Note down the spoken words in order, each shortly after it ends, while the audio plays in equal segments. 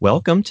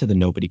Welcome to the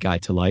Nobody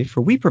Guide to Life,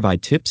 where we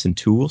provide tips and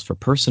tools for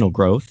personal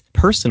growth,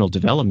 personal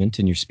development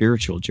in your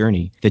spiritual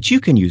journey that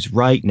you can use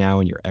right now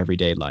in your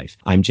everyday life.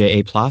 I'm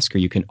J.A. Plosker.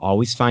 You can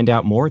always find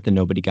out more at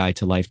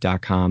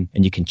thenobodyguidetolife.com,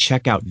 and you can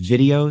check out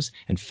videos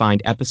and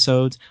find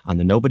episodes on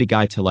the Nobody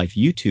Guide to Life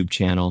YouTube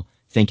channel.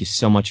 Thank you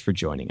so much for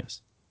joining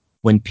us.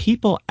 When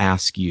people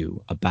ask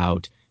you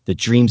about the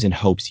dreams and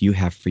hopes you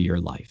have for your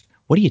life,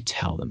 what do you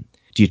tell them?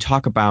 Do you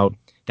talk about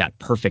that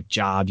perfect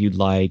job you'd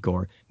like,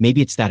 or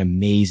maybe it's that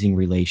amazing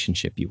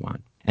relationship you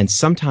want? And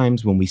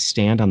sometimes when we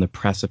stand on the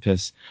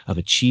precipice of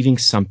achieving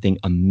something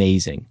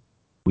amazing,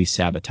 we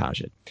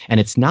sabotage it. And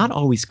it's not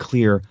always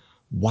clear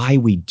why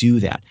we do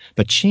that,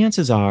 but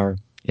chances are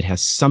it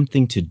has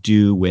something to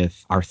do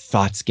with our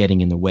thoughts getting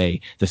in the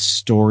way, the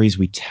stories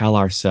we tell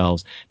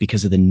ourselves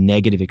because of the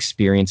negative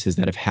experiences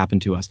that have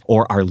happened to us,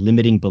 or our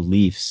limiting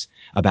beliefs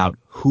about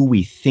who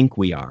we think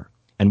we are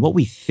and what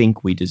we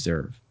think we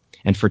deserve.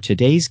 And for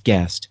today's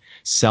guest,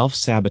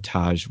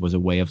 self-sabotage was a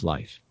way of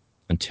life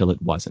until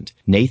it wasn't.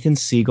 Nathan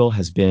Segal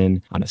has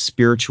been on a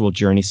spiritual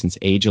journey since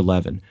age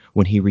 11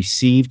 when he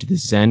received the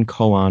Zen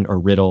koan or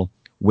riddle,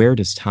 "Where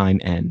does time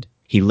end?"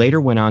 He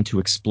later went on to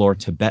explore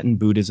Tibetan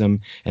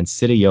Buddhism and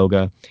Siddha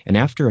Yoga, and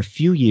after a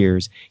few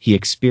years, he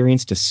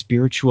experienced a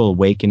spiritual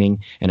awakening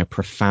and a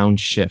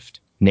profound shift.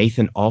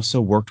 Nathan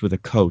also worked with a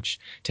coach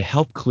to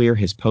help clear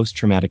his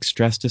post-traumatic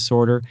stress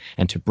disorder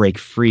and to break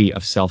free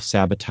of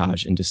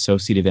self-sabotage and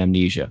dissociative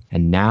amnesia.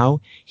 And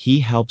now he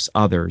helps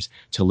others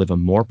to live a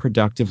more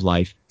productive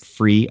life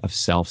free of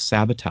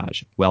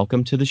self-sabotage.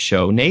 Welcome to the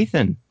show,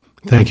 Nathan.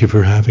 Thank you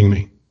for having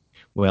me.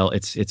 Well,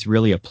 it's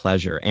really a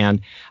pleasure. And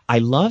I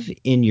love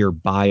in your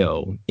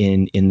bio,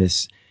 in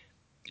this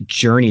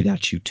journey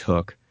that you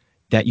took,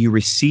 that you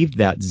received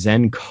that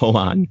Zen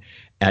koan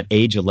at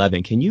age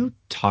 11. Can you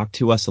talk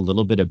to us a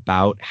little bit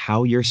about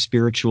how your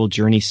spiritual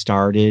journey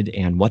started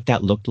and what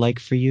that looked like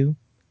for you?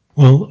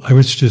 Well, I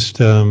was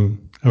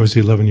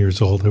 11 years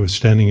old. I was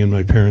standing in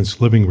my parents'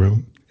 living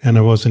room, and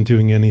I wasn't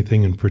doing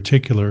anything in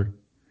particular.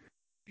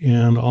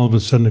 And all of a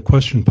sudden, a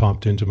question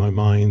popped into my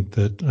mind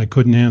that I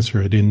couldn't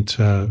answer. I didn't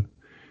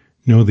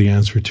know the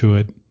answer to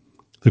it.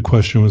 The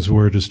question was,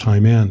 where does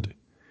time end?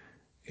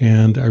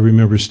 And I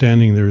remember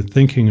standing there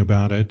thinking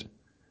about it,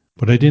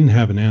 but I didn't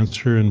have an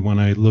answer, and when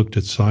I looked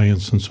at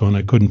science and so on,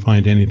 I couldn't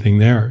find anything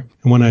there.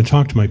 And when I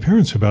talked to my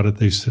parents about it,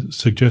 they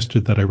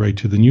suggested that I write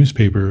to the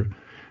newspaper,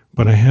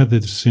 but I had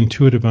this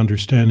intuitive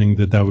understanding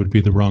that that would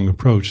be the wrong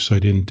approach, so I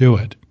didn't do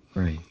it.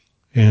 Right.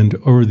 And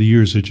over the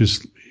years, it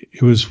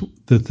was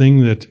the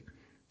thing that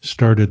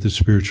started the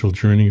spiritual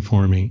journey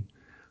for me.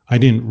 I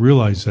didn't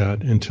realize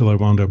that until I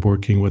wound up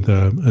working with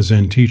a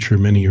Zen teacher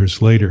many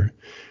years later,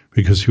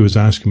 because he was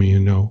asking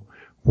me,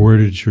 where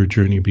did your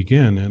journey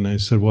begin? And I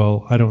said,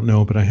 well, I don't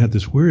know, but I had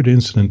this weird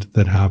incident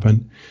that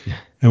happened.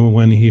 And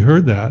when he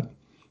heard that,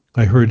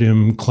 I heard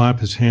him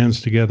clap his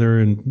hands together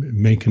and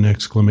make an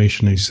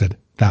exclamation. He said,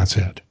 that's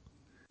it.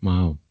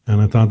 Wow. And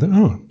I thought,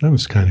 that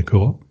was kind of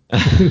cool.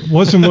 It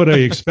wasn't what I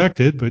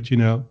expected, but,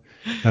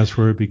 that's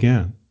where it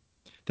began.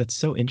 That's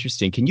so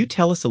interesting. Can you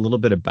tell us a little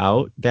bit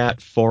about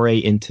that foray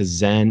into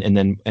Zen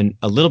and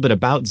a little bit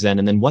about Zen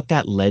and then what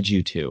that led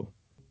you to?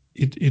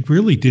 It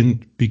really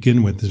didn't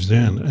begin with the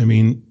Zen. I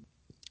mean,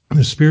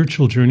 the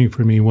spiritual journey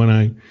for me, when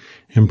I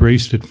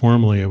embraced it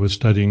formally, I was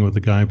studying with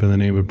a guy by the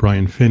name of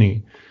Brian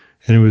Finney.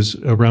 And it was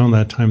around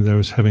that time that I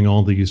was having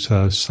all these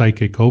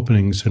psychic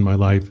openings in my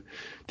life,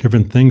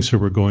 different things that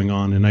were going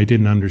on, and I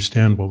didn't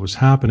understand what was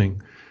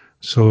happening.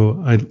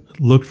 So I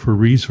looked for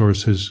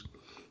resources.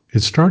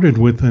 It started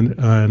with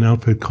an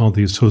outfit called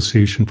the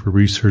Association for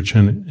Research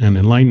and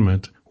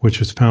Enlightenment, which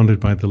was founded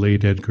by the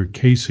late Edgar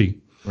Cayce.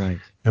 Right.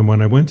 And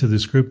when I went to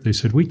this group, they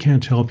said, we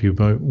can't help you,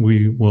 but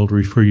we will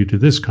refer you to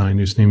this guy.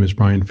 His name is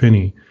Brian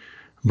Finney.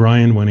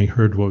 Brian, when he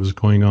heard what was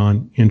going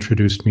on,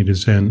 introduced me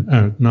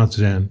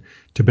to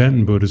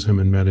Tibetan Buddhism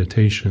and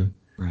meditation.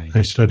 Right.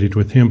 I studied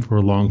with him for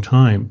a long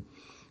time.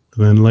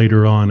 Then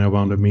later on, I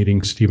wound up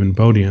meeting Stephen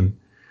Bodian,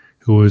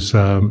 who was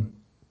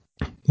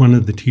one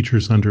of the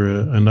teachers under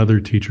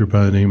another teacher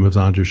by the name of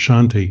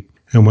Adyashanti.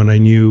 And when I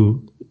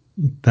knew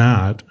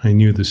that, I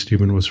knew that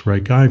Stephen was the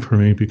right guy for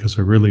me because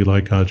I really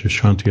like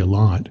Adyashanti a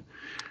lot.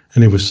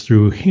 And it was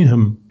through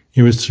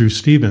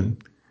Stephen,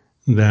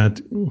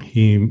 that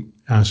he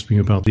asked me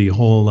about the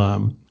whole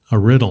a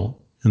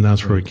riddle, and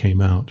that's where it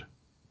came out.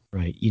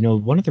 Right.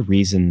 One of the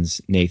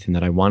reasons, Nathan,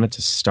 that I wanted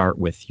to start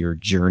with your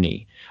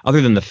journey,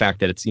 other than the fact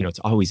that it's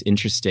always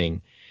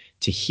interesting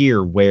to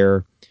hear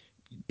where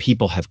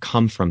people have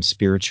come from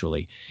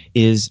spiritually,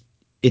 is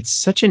it's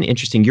such an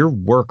interesting, your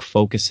work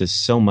focuses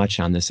so much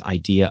on this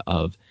idea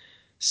of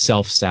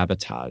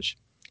self-sabotage.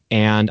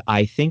 And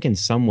I think in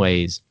some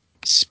ways,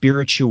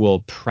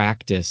 spiritual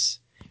practice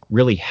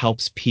really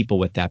helps people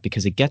with that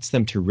because it gets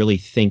them to really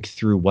think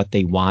through what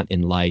they want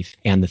in life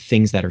and the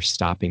things that are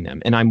stopping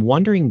them. And I'm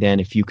wondering then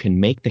if you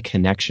can make the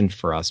connection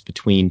for us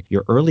between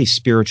your early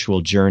spiritual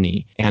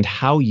journey and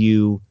how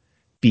you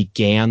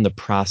began the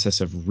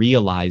process of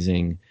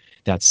realizing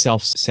that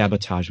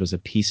self-sabotage was a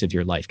piece of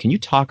your life. Can you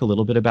talk a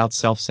little bit about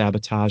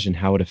self-sabotage and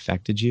how it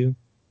affected you?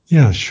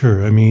 Yeah,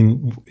 sure. I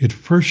mean, it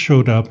first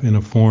showed up in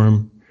a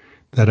form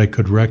that I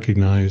could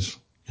recognize,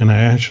 and I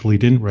actually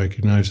didn't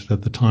recognize it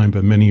at the time,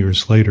 but many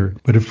years later.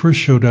 But it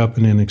first showed up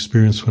in an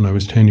experience when I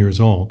was 10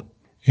 years old.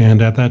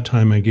 And at that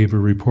time, I gave a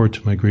report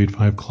to my grade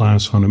 5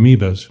 class on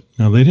amoebas.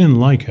 Now, they didn't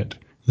like it.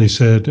 They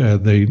said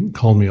they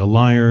called me a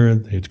liar.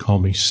 They'd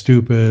called me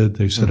stupid.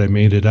 They said I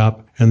made it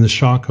up. And the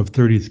shock of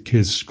 30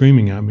 kids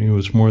screaming at me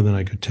was more than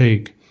I could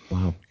take.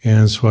 Wow.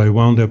 And so I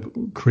wound up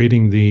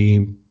creating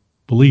the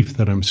belief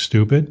that I'm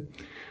stupid.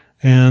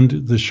 And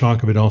the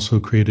shock of it also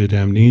created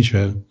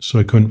amnesia, so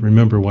I couldn't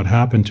remember what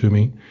happened to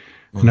me.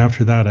 And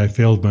after that, I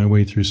failed my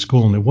way through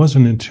school. And it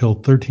wasn't until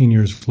 13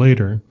 years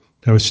later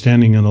that I was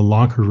standing in the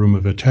locker room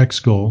of a tech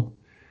school,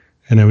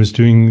 and I was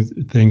doing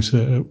things,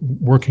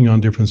 working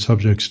on different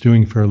subjects,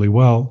 doing fairly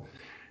well.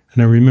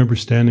 And I remember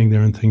standing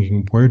there and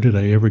thinking, where did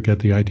I ever get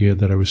the idea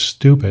that I was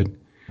stupid?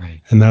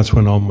 Right. And that's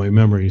when all my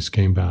memories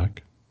came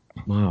back.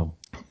 Wow.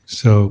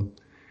 So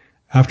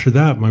after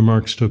that, my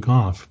marks took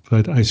off,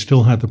 but I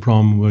still had the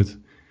problem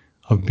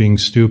of being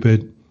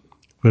stupid.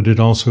 But it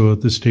also,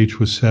 the stage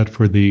was set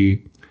for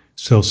the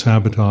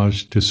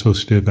self-sabotage,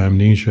 dissociative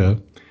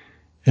amnesia,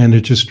 and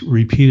it just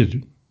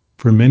repeated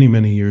for many,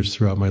 many years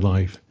throughout my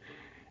life.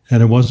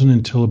 And it wasn't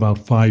until about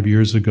 5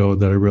 years ago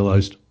that I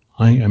realized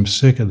I am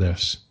sick of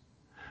this.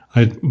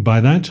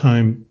 By that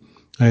time,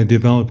 I had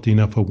developed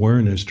enough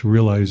awareness to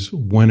realize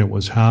when it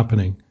was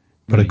happening,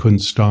 but I couldn't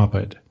stop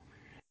it.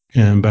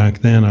 And back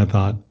then I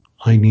thought,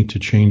 I need to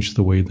change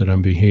the way that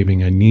I'm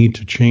behaving. I need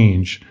to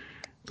change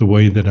the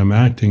way that I'm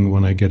acting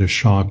when I get a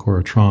shock or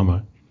a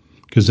trauma,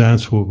 because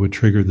that's what would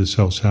trigger the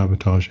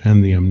self-sabotage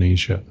and the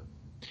amnesia.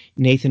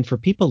 Nathan, for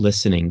people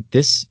listening,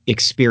 this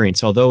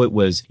experience, although it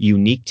was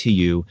unique to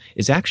you,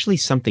 is actually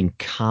something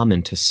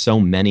common to so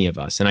many of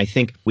us. And I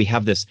think we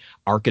have this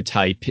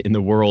archetype in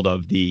the world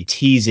of the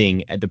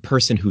teasing, the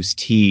person who's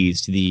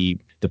teased, the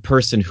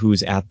person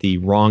who's at the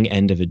wrong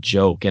end of a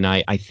joke. And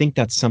I think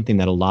that's something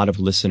that a lot of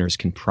listeners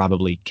can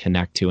probably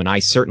connect to. And I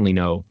certainly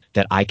know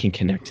that I can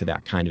connect to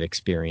that kind of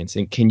experience.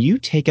 And can you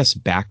take us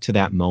back to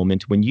that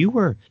moment when you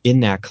were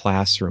in that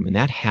classroom and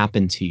that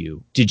happened to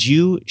you? Did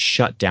you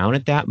shut down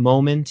at that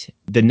moment?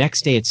 The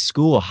next day at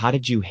school, how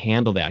did you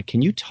handle that?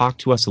 Can you talk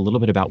to us a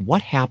little bit about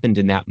what happened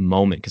in that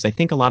moment? Because I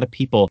think a lot of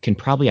people can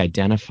probably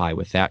identify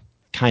with that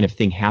kind of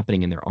thing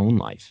happening in their own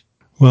life.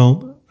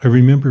 Well, I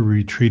remember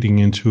retreating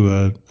into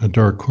a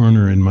dark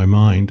corner in my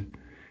mind,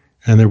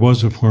 and there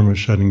was a form of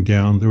shutting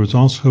down. There was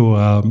also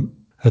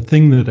a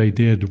thing that I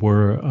did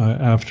where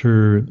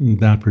after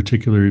that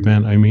particular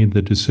event, I made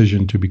the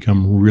decision to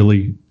become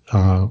really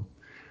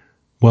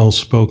well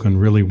spoken,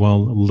 really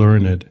well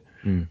learned.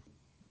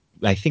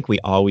 I think we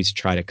always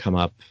try to come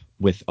up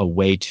with a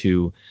way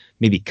to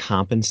maybe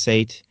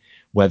compensate,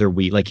 whether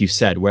we, like you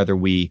said, whether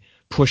we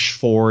push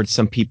forward.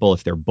 Some people,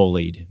 if they're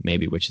bullied,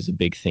 maybe, which is a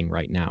big thing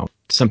right now.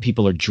 Some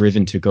people are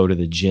driven to go to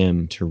the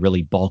gym to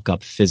really bulk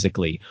up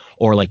physically.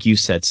 Or like you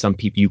said, some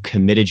people, you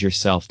committed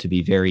yourself to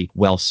be very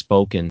well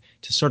spoken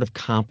to sort of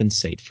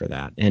compensate for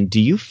that. And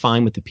do you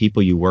find with the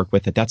people you work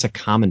with that that's a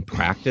common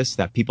practice,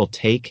 that people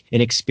take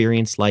an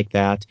experience like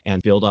that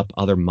and build up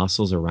other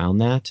muscles around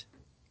that?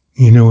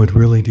 You know, it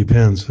really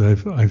depends.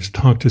 I've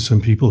talked to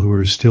some people who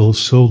are still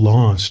so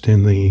lost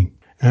in the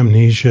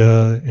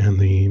amnesia and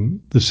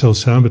the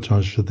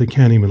self-sabotage that they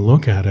can't even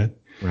look at it.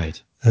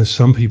 Right. As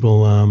some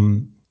people,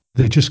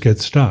 they just get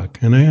stuck.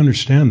 And I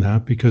understand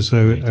that because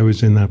I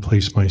was in that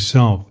place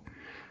myself.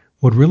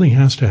 What really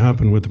has to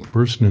happen with a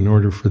person in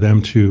order for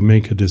them to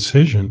make a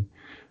decision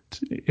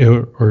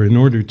or in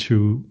order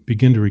to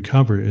begin to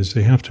recover is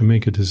they have to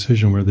make a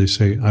decision where they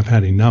say, I've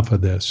had enough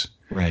of this.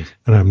 Right.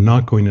 And I'm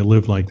not going to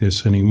live like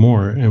this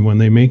anymore. And when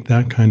they make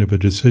that kind of a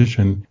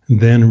decision,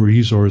 then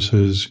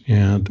resources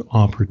and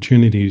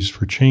opportunities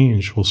for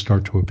change will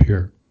start to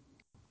appear.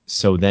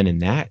 So then in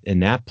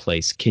that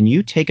place, can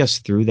you take us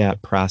through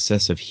that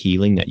process of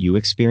healing that you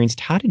experienced?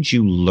 How did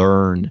you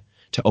learn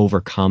to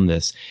overcome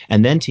this?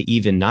 And then to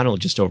even not only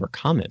just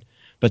overcome it,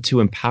 but to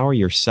empower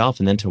yourself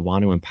and then to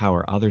want to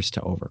empower others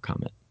to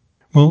overcome it?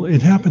 Well,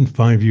 it happened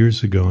 5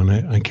 years ago, and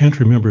I can't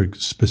remember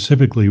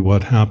specifically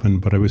what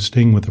happened, but I was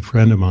staying with a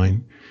friend of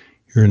mine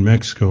here in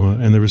Mexico,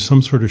 and there was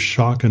some sort of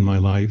shock in my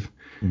life,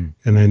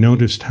 and I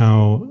noticed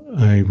how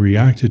I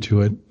reacted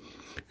to it.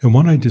 And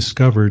what I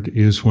discovered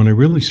is when I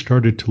really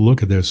started to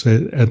look at this,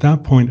 at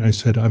that point I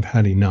said, I've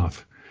had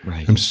enough.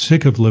 Right. I'm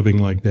sick of living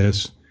like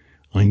this.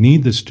 I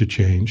need this to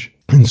change.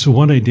 And so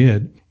what I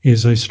did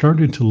is I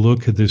started to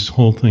look at this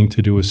whole thing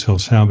to do with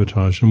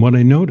self-sabotage. And what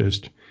I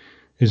noticed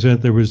is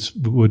that there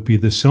would be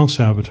the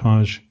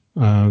self-sabotage,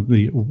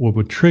 what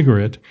would trigger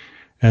it,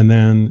 and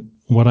then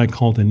what I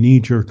called a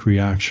knee-jerk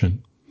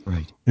reaction.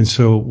 Right. And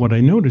so what I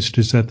noticed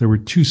is that there were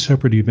two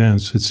separate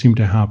events that seemed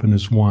to happen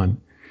as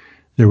one.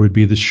 There would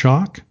be the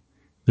shock,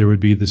 there would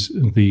be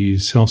the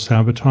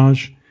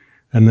self-sabotage,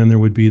 and then there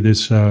would be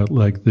this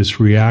this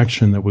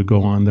reaction that would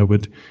go on that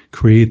would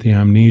create the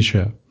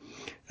amnesia.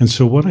 And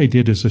so what I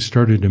did is I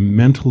started to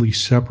mentally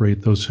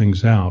separate those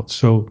things out.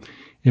 So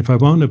if I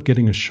wound up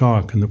getting a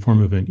shock in the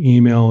form of an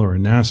email or a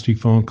nasty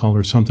phone call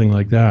or something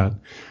like that,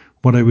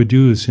 what I would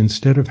do is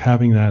instead of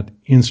having that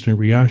instant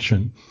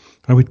reaction,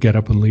 I would get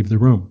up and leave the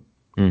room.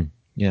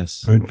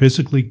 Yes. I would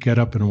physically get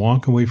up and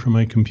walk away from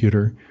my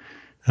computer,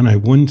 and I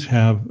wouldn't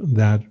have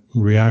that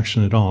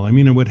reaction at all. I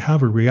mean, I would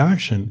have a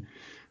reaction.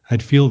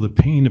 I'd feel the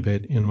pain of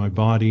it in my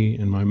body,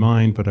 in my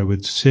mind, but I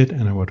would sit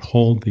and I would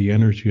hold the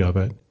energy of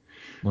it.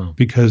 Wow.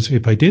 Because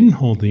if I didn't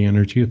hold the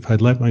energy, if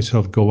I'd let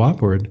myself go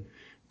upward,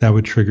 that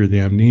would trigger the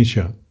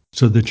amnesia.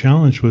 So the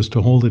challenge was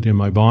to hold it in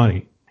my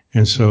body.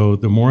 And so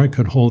the more I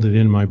could hold it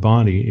in my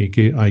body,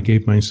 I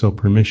gave myself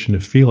permission to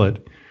feel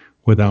it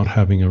without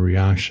having a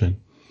reaction.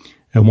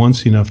 And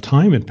once enough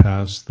time had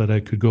passed that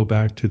I could go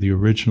back to the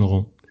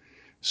original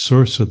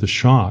source of the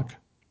shock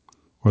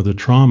or the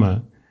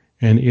trauma,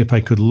 and if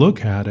I could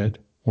look at it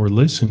or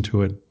listen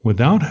to it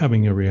without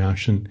having a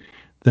reaction,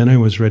 then I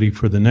was ready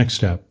for the next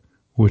step,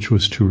 which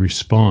was to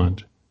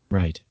respond.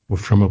 Right.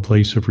 From a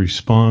place of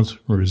response,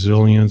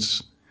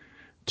 resilience,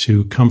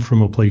 to come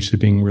from a place of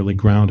being really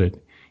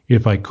grounded.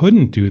 If I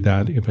couldn't do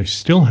that, if I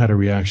still had a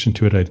reaction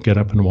to it, I'd get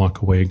up and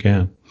walk away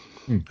again.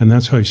 And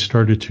that's how I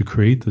started to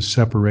create the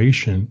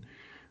separation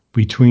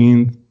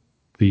between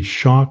the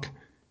shock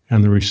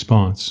and the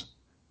response.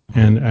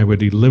 And I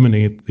would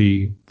eliminate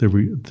the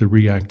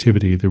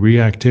reactivity. The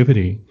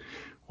reactivity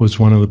was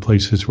one of the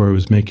places where I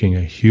was making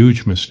a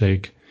huge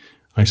mistake.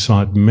 I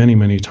saw it many,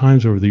 many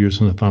times over the years,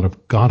 and I thought,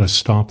 I've got to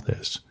stop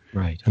this.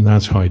 Right. And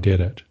that's how I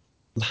did it.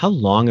 How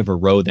long of a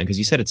road then? Because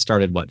you said it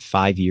started,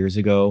 5 years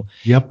ago?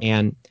 Yep.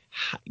 And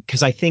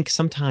because I think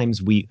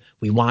sometimes we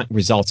want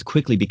results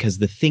quickly because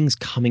the things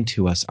coming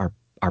to us are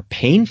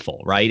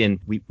painful, right? And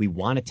we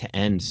want it to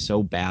end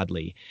so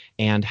badly.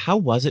 And how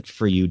was it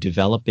for you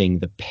developing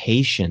the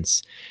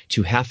patience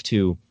to have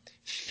to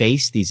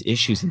face these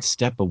issues and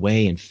step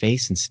away and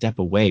face and step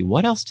away?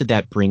 What else did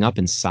that bring up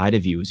inside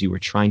of you as you were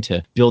trying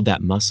to build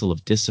that muscle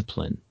of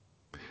discipline?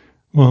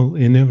 Well,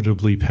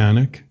 inevitably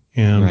panic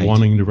and Right.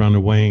 wanting to run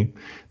away.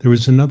 There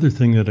was another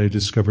thing that I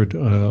discovered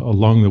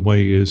along the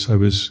way is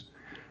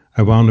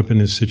I wound up in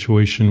a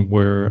situation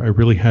where I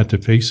really had to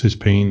face this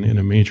pain in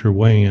a major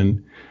way.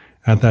 And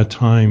at that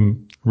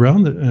time,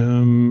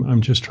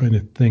 I'm just trying to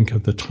think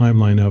of the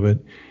timeline of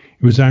it.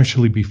 It was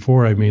actually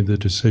before I made the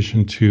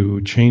decision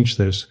to change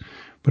this,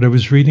 but I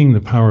was reading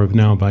The Power of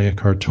Now by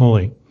Eckhart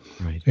Tolle.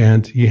 Right.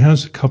 And he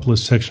has a couple of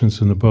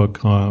sections in the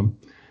book.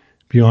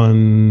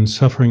 Beyond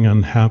suffering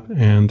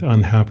and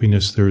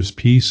unhappiness, there is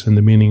peace and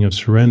the meaning of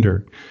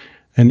surrender.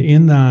 And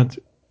in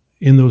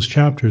those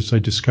chapters, I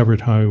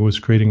discovered how I was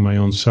creating my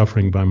own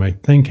suffering by my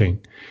thinking.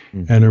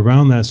 And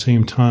around that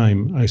same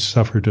time, I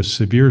suffered a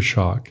severe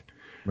shock,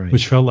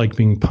 which felt like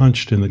being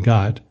punched in the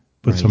gut,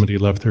 but somebody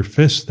left their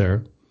fist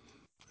there,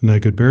 and I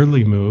could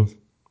barely move,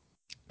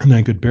 and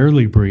I could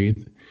barely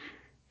breathe.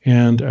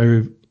 And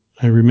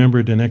I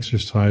remembered an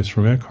exercise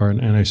from Eckhart,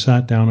 and I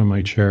sat down in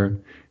my chair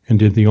and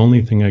did the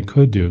only thing I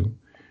could do,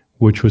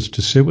 which was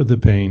to sit with the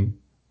pain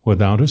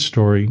without a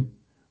story,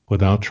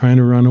 without trying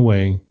to run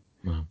away,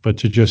 but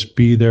to just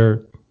be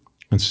there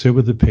and sit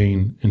with the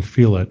pain and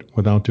feel it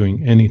without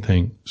doing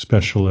anything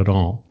special at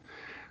all.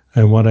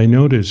 And what I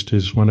noticed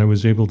is when I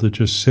was able to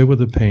just sit with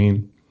the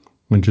pain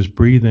and just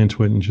breathe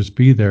into it and just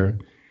be there,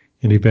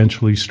 it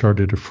eventually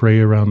started to fray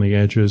around the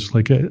edges.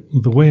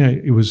 The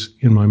way it was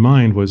in my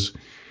mind was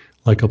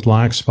like a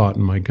black spot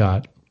in my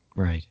gut.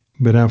 Right.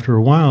 But after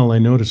a while, I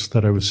noticed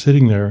that I was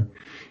sitting there.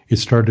 It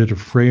started to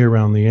fray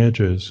around the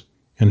edges,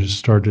 and it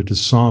started to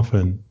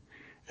soften,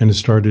 and it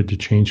started to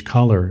change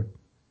color.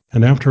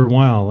 And after a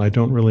while, I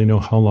don't really know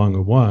how long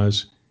it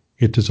was,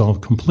 it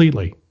dissolved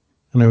completely.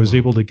 And I was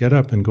able to get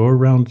up and go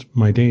around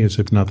my day as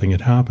if nothing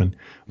had happened.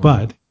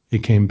 But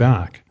it came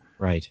back.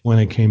 Right. When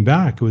it came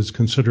back, it was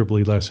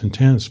considerably less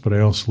intense, but I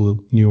also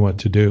knew what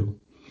to do.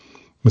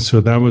 And so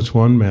that was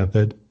one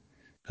method.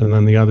 And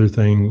then the other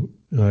thing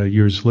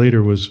years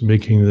later was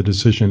making the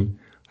decision,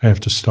 I have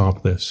to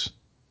stop this.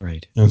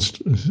 Right.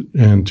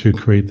 And to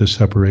create the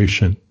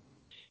separation.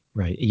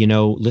 Right.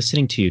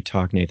 Listening to you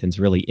talk, Nathan, is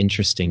really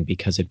interesting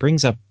because it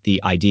brings up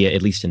the idea,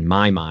 at least in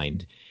my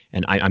mind,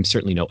 and I'm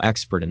certainly no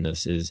expert in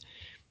this, is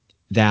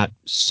that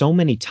so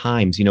many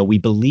times, we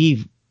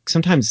believe,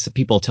 sometimes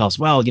people tell us,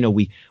 well,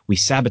 we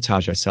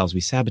sabotage ourselves,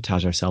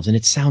 and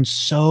it sounds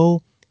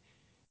so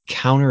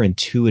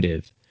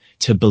counterintuitive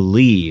to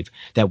believe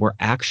that we're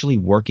actually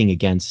working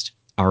against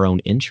our own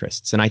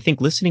interests. And I think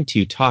listening to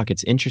you talk,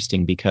 it's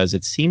interesting because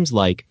it seems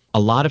like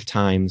a lot of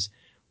times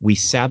we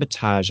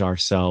sabotage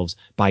ourselves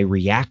by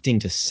reacting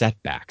to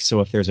setbacks. So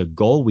if there's a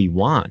goal we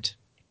want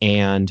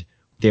and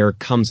there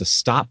comes a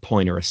stop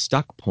point or a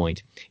stuck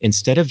point,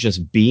 instead of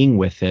just being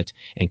with it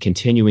and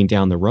continuing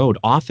down the road,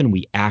 often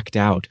we act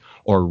out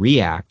or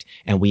react,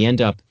 and we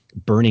end up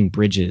burning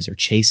bridges or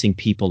chasing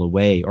people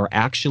away or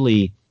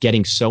actually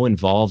getting so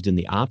involved in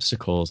the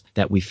obstacles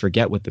that we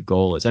forget what the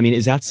goal is. I mean,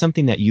 is that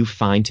something that you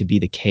find to be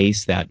the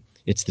case, that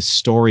it's the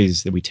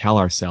stories that we tell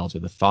ourselves or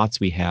the thoughts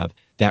we have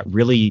that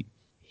really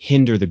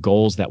hinder the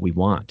goals that we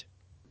want?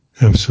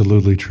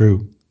 Absolutely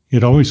true.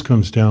 It always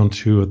comes down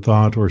to a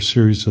thought or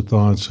series of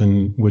thoughts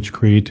in which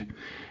create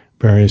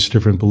various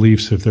different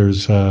beliefs. If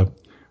there's a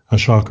a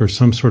shock or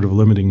some sort of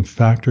limiting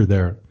factor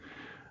there.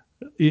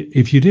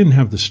 If you didn't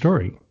have the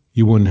story,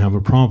 you wouldn't have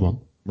a problem.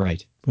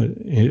 Right. But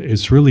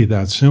it's really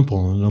that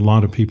simple. And a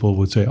lot of people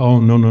would say, oh,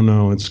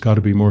 no, it's got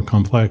to be more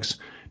complex.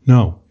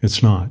 No,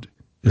 it's not.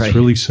 It's Right.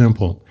 really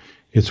simple.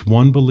 It's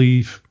one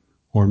belief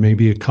or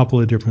maybe a couple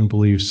of different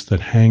beliefs that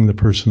hang the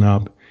person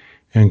up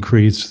and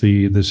creates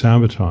the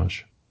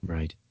sabotage.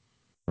 Right.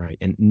 Right.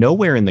 And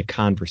nowhere in the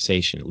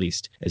conversation, at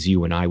least as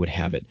you and I would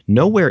have it,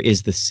 nowhere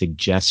is the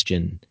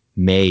suggestion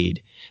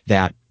made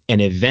that an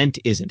event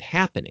isn't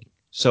happening.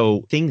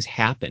 So things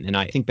happen. And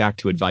I think back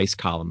to advice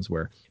columns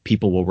where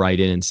people will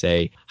write in and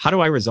say, how do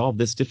I resolve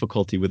this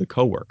difficulty with a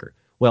coworker?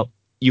 Well,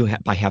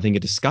 by having a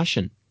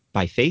discussion,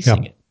 by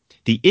facing Yeah. it.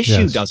 The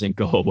issue Yes. doesn't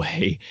go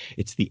away.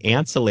 It's the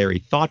ancillary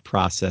thought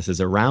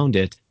processes around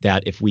it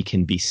that if we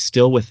can be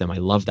still with them, I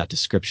love that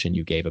description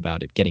you gave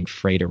about it, getting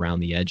frayed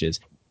around the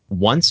edges.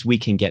 Once we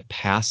can get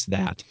past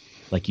that,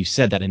 like you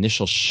said, that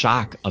initial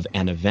shock of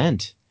an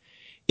event,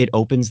 it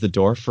opens the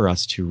door for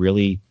us to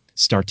really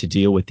start to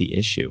deal with the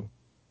issue.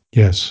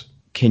 Yes.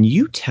 Can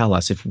you tell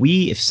us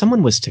if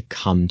someone was to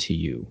come to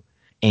you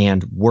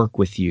and work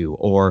with you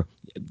or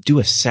do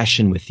a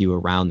session with you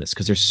around this,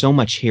 because there's so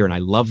much here and I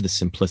love the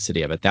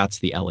simplicity of it. That's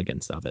the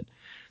elegance of it.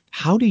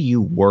 How do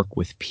you work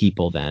with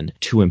people then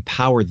to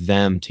empower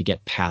them to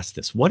get past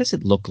this? What does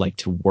it look like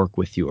to work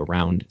with you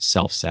around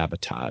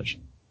self-sabotage?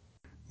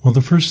 Well,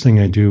 the first thing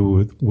I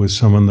do with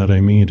someone that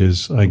I meet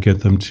is I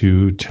get them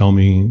to tell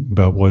me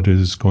about what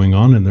is going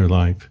on in their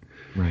life.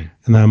 Right.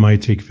 And that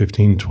might take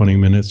 15, 20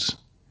 minutes.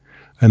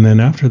 And then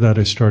after that,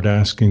 I start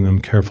asking them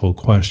careful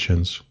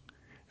questions.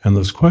 And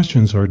those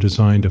questions are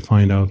designed to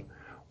find out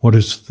what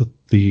is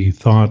the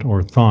thought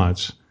or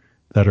thoughts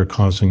that are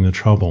causing the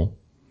trouble.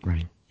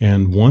 Right.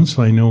 And once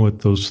I know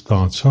what those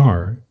thoughts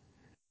are,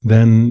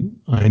 then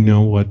I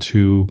know what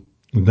to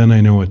do. Then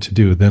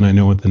I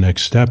know what the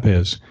next step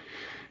is,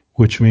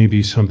 which may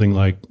be something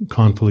like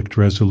conflict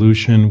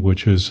resolution,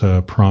 which is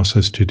a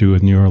process to do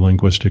with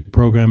neurolinguistic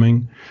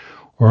programming.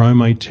 Or I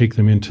might take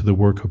them into the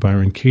work of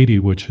Byron Katie,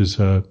 which is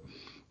a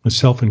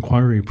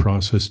self-inquiry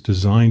process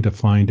designed to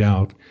find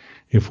out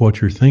if what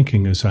you're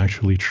thinking is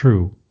actually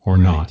true or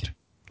not.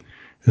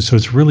 And so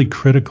it's really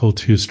critical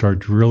to start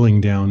drilling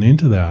down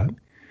into that.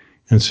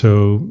 And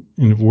so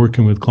in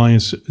working with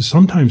clients,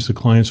 sometimes the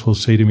clients will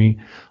say to me,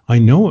 I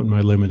know what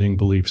my limiting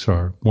beliefs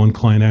are. One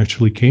client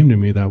actually came to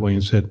me that way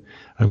and said,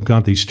 I've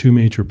got these two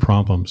major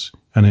problems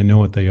and I know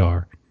what they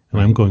are.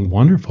 And I'm going,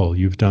 wonderful.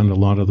 You've done a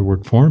lot of the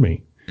work for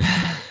me.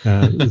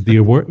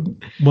 It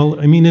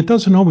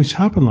doesn't always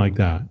happen like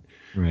that.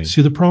 Right.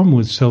 See, the problem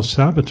with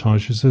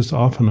self-sabotage is it's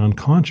often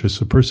unconscious.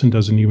 The person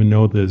doesn't even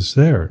know that it's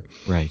there.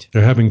 Right.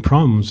 They're having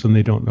problems and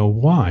they don't know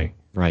why.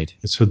 Right.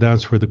 And so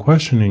that's where the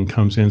questioning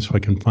comes in, so I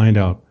can find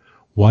out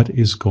what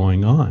is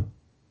going on.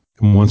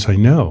 And once I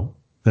know,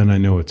 then I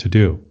know what to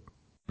do.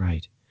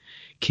 Right.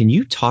 Can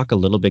you talk a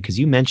little bit, because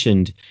you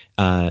mentioned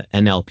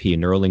NLP,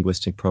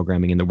 neuro-linguistic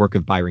programming, and the work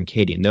of Byron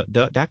Katie, and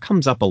that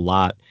comes up a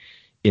lot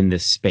in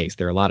this space.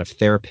 There are a lot of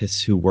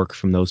therapists who work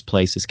from those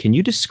places. Can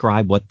you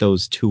describe what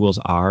those tools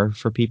are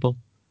for people?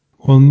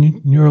 Well,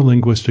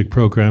 neuro-linguistic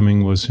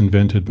programming was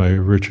invented by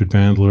Richard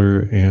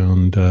Bandler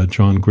and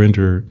John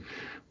Grinder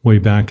way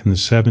back in the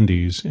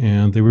 70s,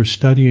 and they were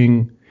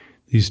studying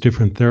these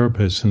different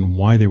therapists and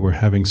why they were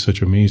having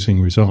such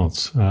amazing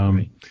results.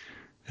 Right.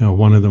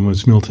 One of them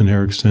was Milton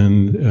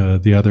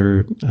Erickson, the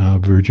other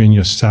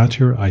Virginia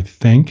Satir, I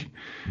think.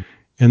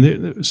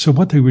 And so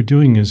what they were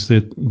doing is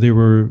that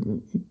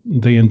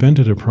they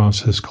invented a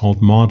process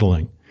called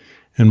modeling.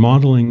 And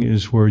modeling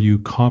is where you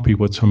copy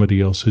what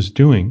somebody else is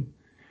doing.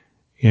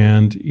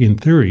 And in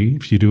theory,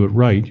 if you do it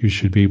right, you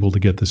should be able to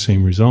get the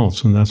same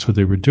results. And that's what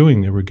they were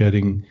doing. They were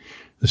getting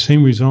the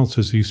same results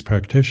as these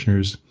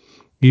practitioners,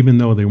 even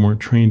though they weren't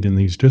trained in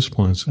these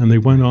disciplines. And they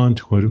went on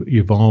to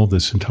evolve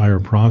this entire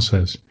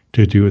process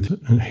to do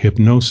with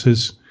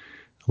hypnosis,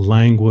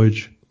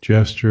 language,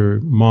 gesture,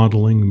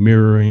 modeling,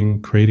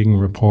 mirroring, creating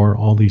rapport,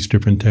 all these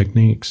different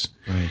techniques.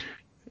 Right.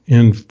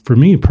 And for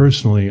me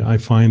personally, I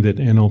find that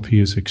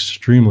NLP is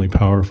extremely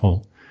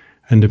powerful.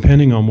 And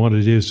depending on what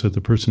it is that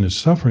the person is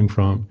suffering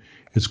from,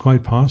 it's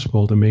quite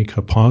possible to make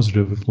a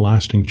positive,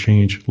 lasting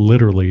change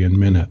literally in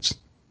minutes.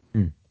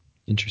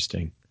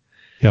 Interesting.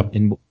 Yep.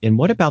 And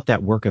what about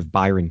that work of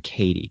Byron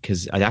Katie?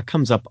 Because that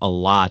comes up a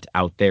lot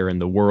out there in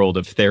the world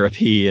of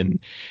therapy and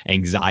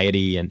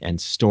anxiety and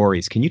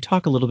stories. Can you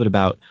talk a little bit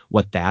about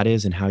what that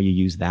is and how you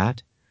use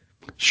that?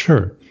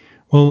 Sure.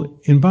 Well,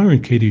 in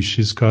Byron Katie,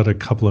 she's got a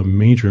couple of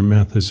major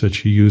methods that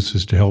she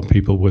uses to help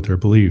people with their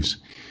beliefs.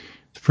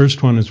 The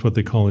first one is what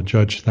they call a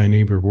Judge Thy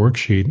Neighbor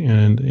worksheet,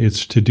 and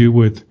it's to do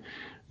with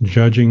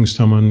judging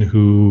someone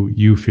who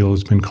you feel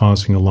has been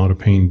causing a lot of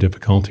pain and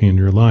difficulty in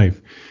your life.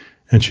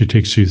 And she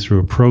takes you through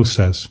a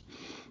process.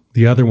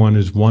 The other one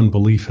is one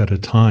belief at a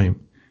time,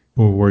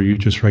 where you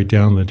just write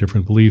down the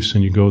different beliefs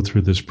and you go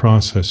through this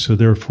process. So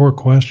there are 4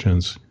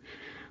 questions,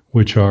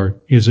 which are,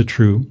 is it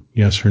true?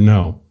 Yes or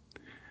no?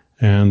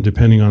 And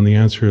depending on the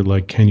answer,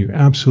 like, can you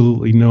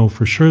absolutely know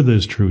for sure that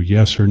it's true?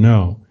 Yes or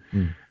no?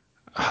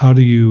 how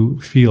do you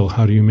feel?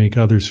 How do you make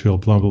others feel?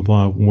 Blah, blah,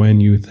 blah, when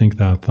you think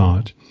that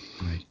thought.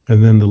 Right.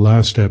 And then the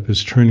last step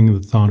is turning the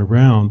thought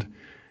around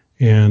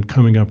and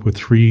coming up with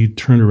 3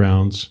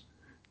 turnarounds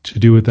to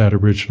do with that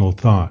original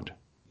thought.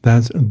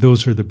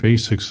 Those are the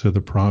basics of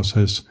the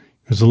process.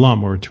 There's a lot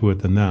more to it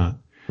than that,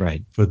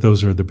 Right. but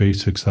those are the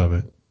basics of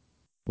it.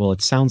 Well,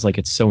 it sounds like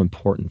it's so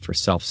important for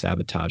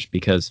self-sabotage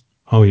because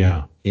Oh,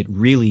 yeah. it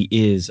really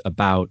is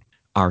about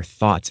our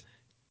thoughts.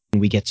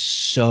 We get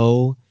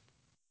so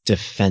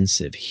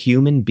defensive.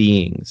 Human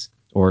beings,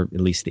 or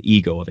at least the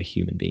ego of a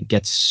human being,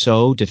 gets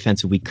so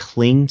defensive. We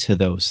cling to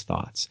those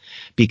thoughts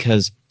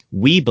because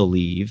we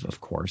believe,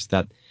 of course,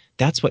 that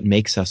that's what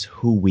makes us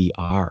who we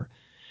are.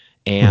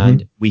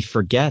 And Mm-hmm. we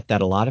forget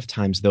that a lot of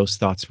times those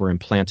thoughts were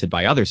implanted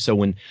by others. So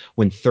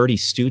when 30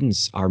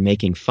 students are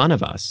making fun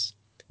of us,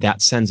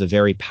 that sends a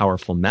very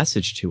powerful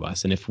message to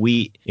us. And if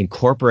we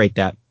incorporate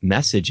that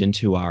message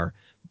into our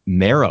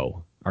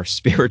marrow, our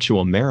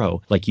spiritual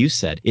marrow, like you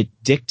said, it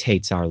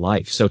dictates our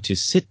life. So to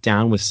sit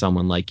down with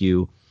someone like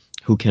you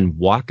who can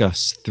walk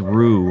us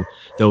through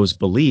those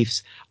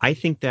beliefs, I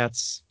think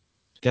that's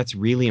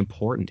really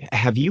important.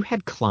 Have you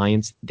had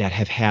clients that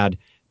have had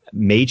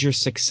major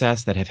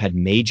success, that have had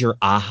major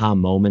aha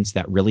moments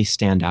that really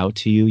stand out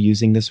to you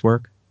using this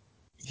work?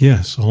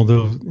 Yes,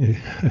 although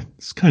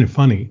it's kind of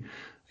funny.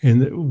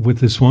 And with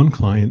this one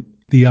client,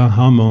 the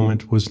aha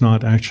moment was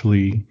not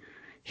actually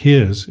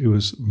his, it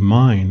was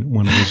mine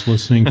when I was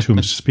listening to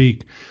him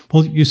speak.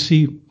 Well, you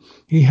see,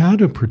 he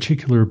had a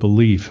particular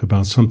belief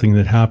about something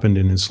that happened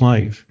in his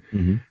life.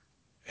 Mm-hmm.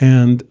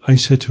 And I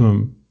said to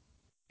him,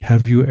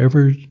 have you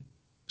ever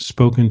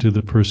spoken to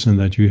the person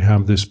that you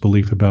have this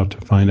belief about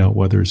to find out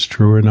whether it's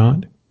true or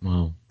not?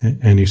 Wow.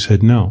 And he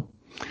said, no.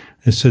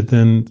 I said,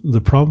 then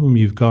the problem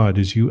you've got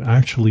is you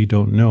actually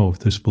don't know if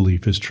this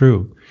belief is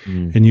true.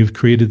 Mm. And you've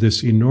created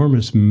this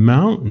enormous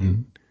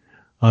mountain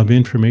of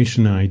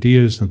information and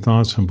ideas and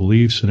thoughts and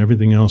beliefs and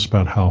everything else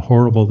about how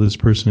horrible this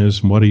person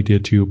is and what he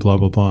did to you, blah,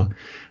 blah, blah.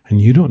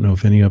 And you don't know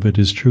if any of it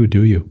is true,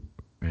 do you?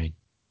 Right.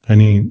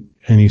 And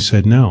he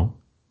said no.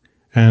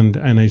 And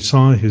I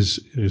saw his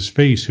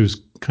face. He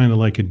was kind of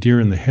like a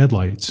deer in the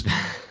headlights.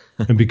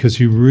 And because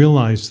he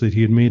realized that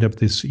he had made up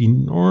this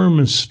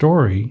enormous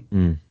story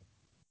Mm.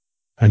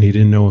 and he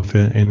didn't know if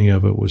any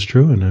of it was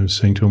true. And I was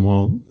saying to him,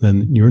 well,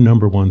 then your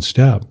number one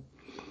step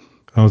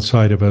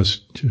outside of us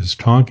just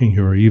talking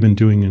here or even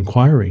doing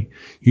inquiry,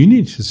 you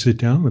need to sit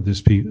down with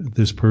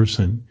this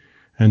person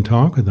and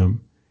talk with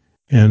them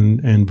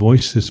and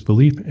voice this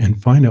belief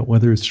and find out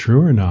whether it's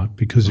true or not.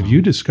 Because if Wow.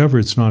 you discover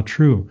it's not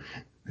true,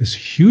 this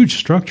huge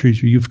structure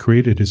you've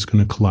created is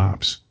going to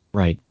collapse.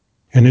 Right.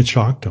 And it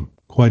shocked him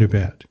quite a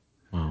bit.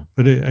 Wow.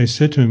 But I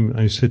said to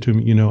him,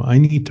 you know, I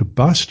need to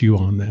bust you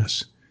on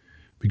this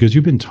because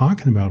you've been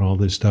talking about all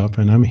this stuff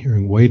and I'm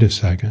hearing, wait a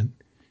second,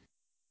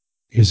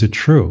 is it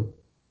true?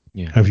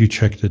 Yeah. Have you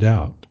checked it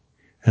out?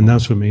 And Wow.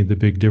 that's what made the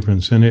big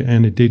difference. And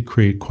it did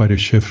create quite a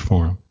shift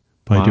for him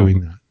by Wow.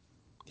 doing that.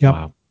 Yep.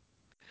 Wow.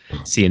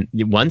 See, and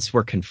once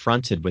we're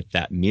confronted with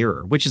that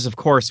mirror, which is of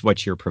course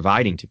what you're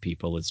providing to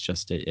people,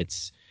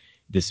 it's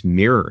this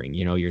mirroring.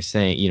 You know, you're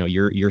saying, you know,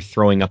 you're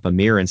throwing up a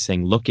mirror and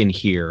saying, look in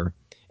here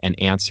and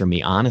answer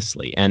me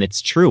honestly. And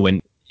it's true.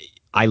 And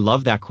I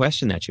love that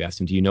question that you asked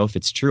him. Do you know if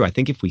it's true? I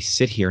think if we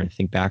sit here and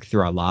think back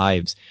through our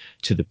lives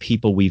to the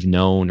people we've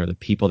known or the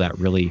people that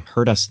really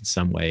hurt us in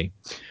some way,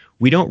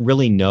 we don't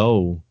really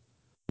know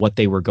what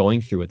they were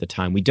going through at the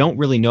time. We don't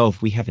really know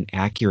if we have an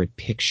accurate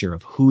picture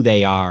of who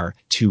they are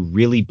to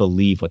really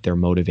believe what their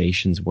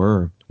motivations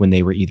were when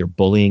they were either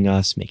bullying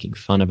us, making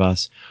fun of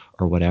us,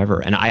 or whatever.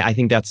 And I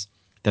think that's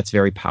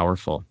very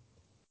powerful.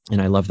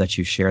 And I love that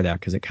you share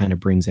that because it kind of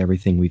brings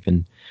everything we've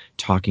been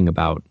talking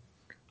about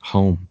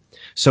home.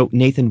 So,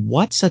 Nathan,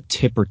 what's a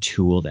tip or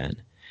tool then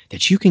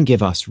that you can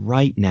give us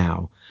right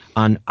now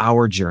on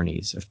our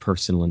journeys of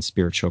personal and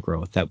spiritual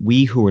growth that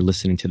we who are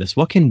listening to this,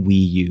 what can we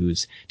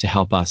use to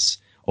help us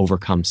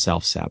overcome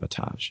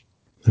self-sabotage?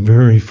 The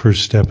very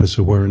first step is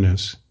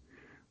awareness,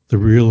 the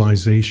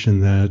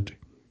realization that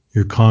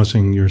you're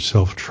causing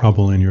yourself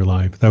trouble in your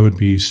life. That would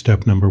be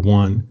step number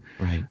one.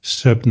 Right.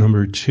 Step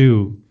number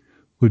two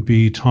would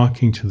be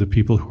talking to the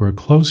people who are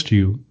close to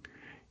you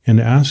and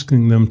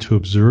asking them to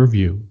observe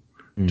you,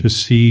 to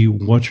see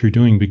what you're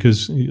doing,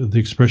 because the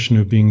expression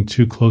of being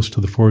too close to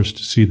the forest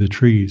to see the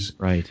trees,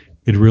 Right.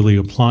 it really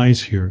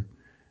applies here,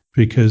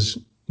 because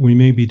we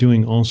may be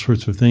doing all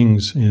sorts of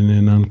things in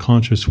an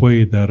unconscious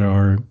way that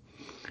are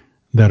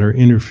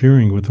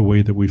interfering with the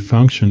way that we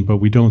function, but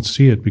we don't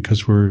see it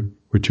because we're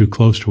too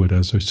close to it,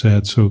 as I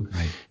said. So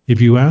Right.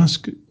 if you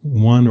ask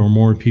one or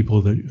more people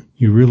that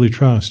you really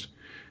trust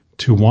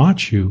to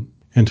watch you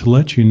and to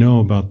let you know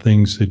about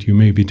things that you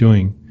may be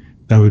doing,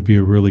 that would be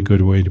a really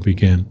good way to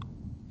begin.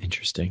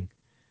 Interesting.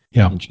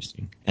 Yeah.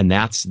 Interesting. And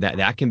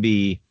that can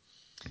be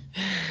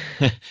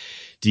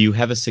do you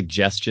have a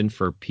suggestion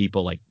for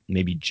people like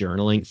maybe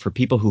journaling for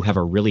people who have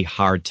a really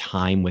hard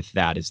time with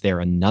that? Is there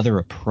another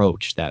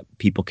approach that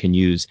people can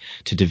use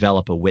to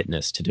develop a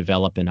witness, to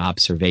develop an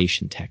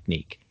observation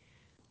technique?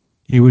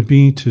 It would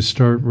be to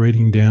start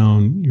writing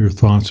down your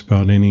thoughts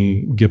about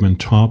any given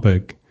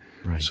topic.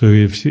 Right. So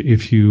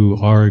if you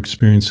are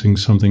experiencing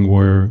something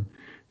where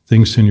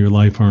things in your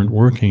life aren't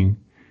working,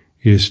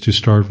 is to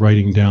start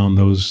writing down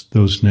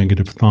those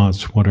negative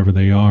thoughts, whatever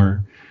they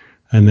are.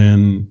 And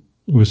then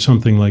with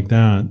something like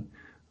that,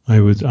 I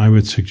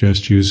would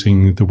suggest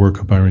using the work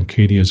of Byron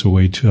Katie as a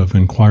way of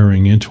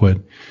inquiring into it,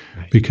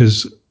 Right.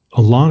 because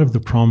a lot of the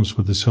problems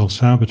with the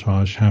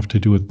self-sabotage have to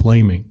do with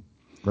blaming.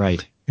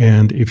 Right.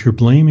 And if you're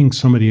blaming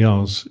somebody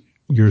else,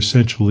 you're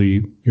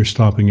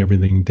stopping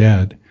everything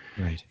dead.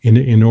 Right.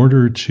 In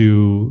order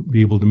to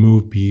be able to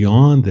move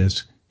beyond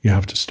this, you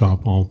have to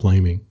stop all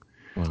blaming.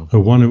 Wow.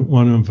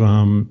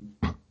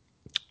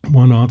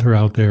 One author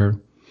out there,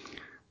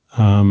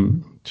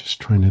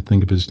 just trying to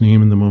think of his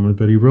name in the moment,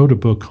 but he wrote a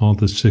book called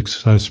The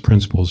Success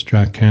Principles,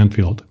 Jack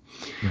Canfield.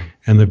 Right.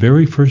 And the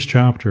very first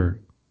chapter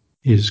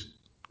is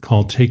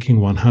called Taking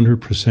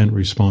 100%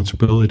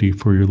 Responsibility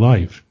for Your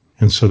Life.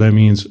 And so that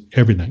means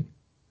everything,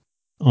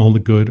 all the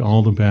good,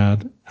 all the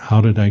bad.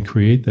 How did I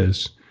create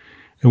this?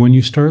 And when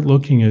you start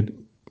looking at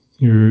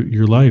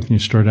your life and you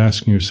start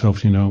asking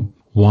yourself,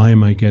 why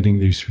am I getting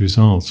these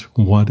results?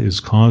 What is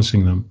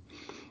causing them?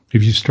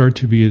 If you start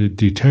to be a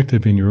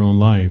detective in your own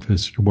life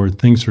as to where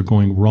things are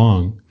going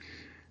wrong,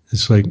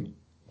 it's like,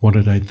 what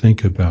did I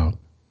think about?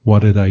 What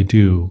did I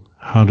do?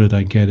 How did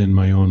I get in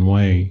my own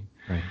way?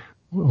 Right.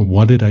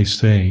 What did I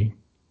say?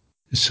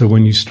 So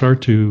when you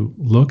start to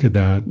look at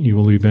that, you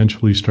will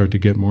eventually start to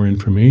get more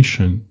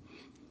information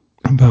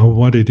about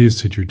what it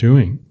is that you're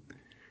doing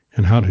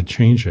and how to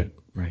change it.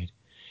 Right.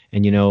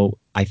 And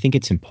I think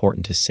it's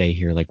important to say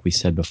here, like we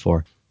said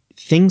before,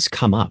 things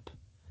come up,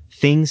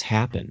 things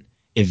happen,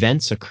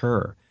 events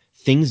occur,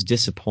 things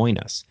disappoint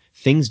us,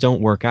 things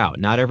don't work out.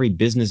 Not every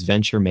business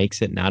venture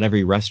makes it, not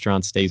every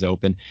restaurant stays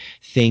open.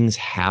 Things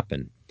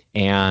happen.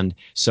 And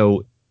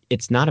so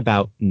it's not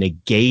about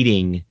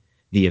negating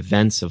the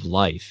events of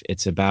life.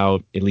 It's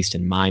about, at least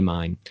in my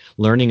mind,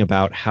 learning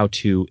about how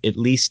to at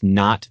least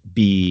not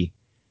be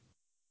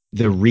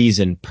the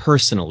reason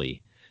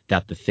personally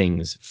that the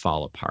things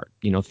fall apart.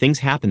 Things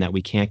happen that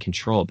we can't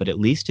control, but at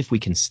least if we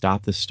can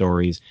stop the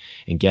stories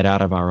and get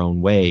out of our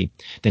own way,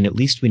 then at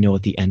least we know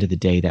at the end of the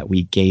day that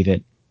we gave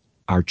it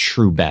our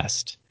true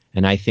best.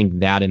 And I think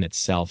that in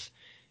itself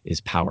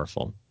is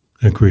powerful.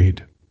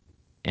 Agreed.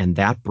 And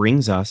that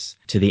brings us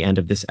to the end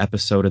of this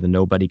episode of the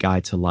Nobody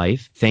Guide to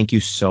Life. Thank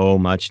you so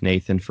much,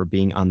 Nathan, for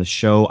being on the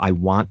show. I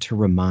want to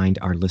remind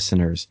our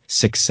listeners,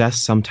 success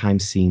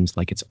sometimes seems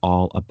like it's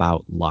all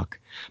about luck.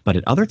 But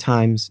at other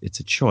times, it's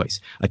a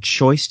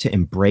choice to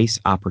embrace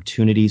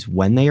opportunities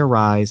when they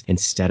arise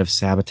instead of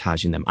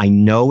sabotaging them. I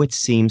know it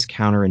seems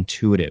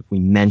counterintuitive. We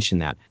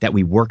mentioned that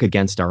we work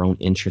against our own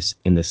interests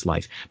in this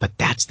life. But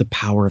that's the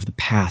power of the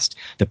past,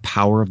 the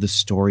power of the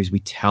stories we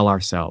tell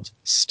ourselves.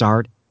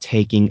 Start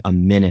taking a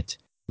minute,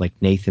 like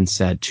Nathan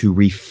said, to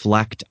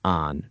reflect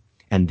on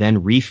and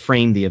then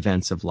reframe the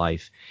events of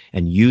life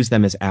and use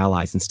them as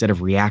allies instead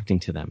of reacting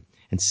to them.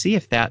 And see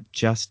if that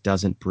just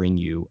doesn't bring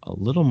you a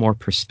little more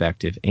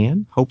perspective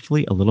and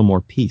hopefully a little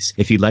more peace.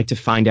 If you'd like to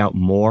find out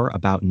more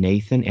about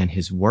Nathan and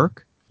his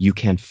work, you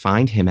can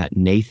find him at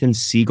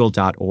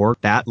nathansegal.org.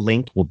 That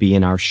link will be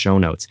in our show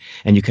notes.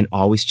 And you can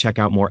always check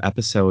out more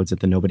episodes at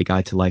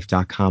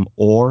thenobodyguidetolife.com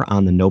or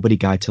on the Nobody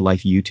Guide to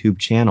Life YouTube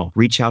channel.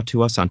 Reach out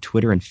to us on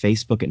Twitter and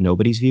Facebook at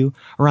Nobody's View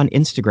or on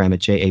Instagram at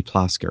J.A.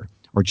 Plosker.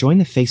 Or join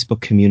the Facebook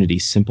community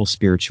Simple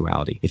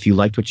Spirituality. If you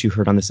liked what you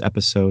heard on this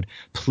episode,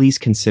 please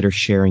consider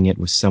sharing it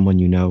with someone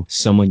you know,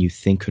 someone you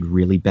think could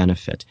really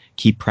benefit.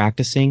 Keep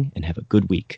practicing and have a good week.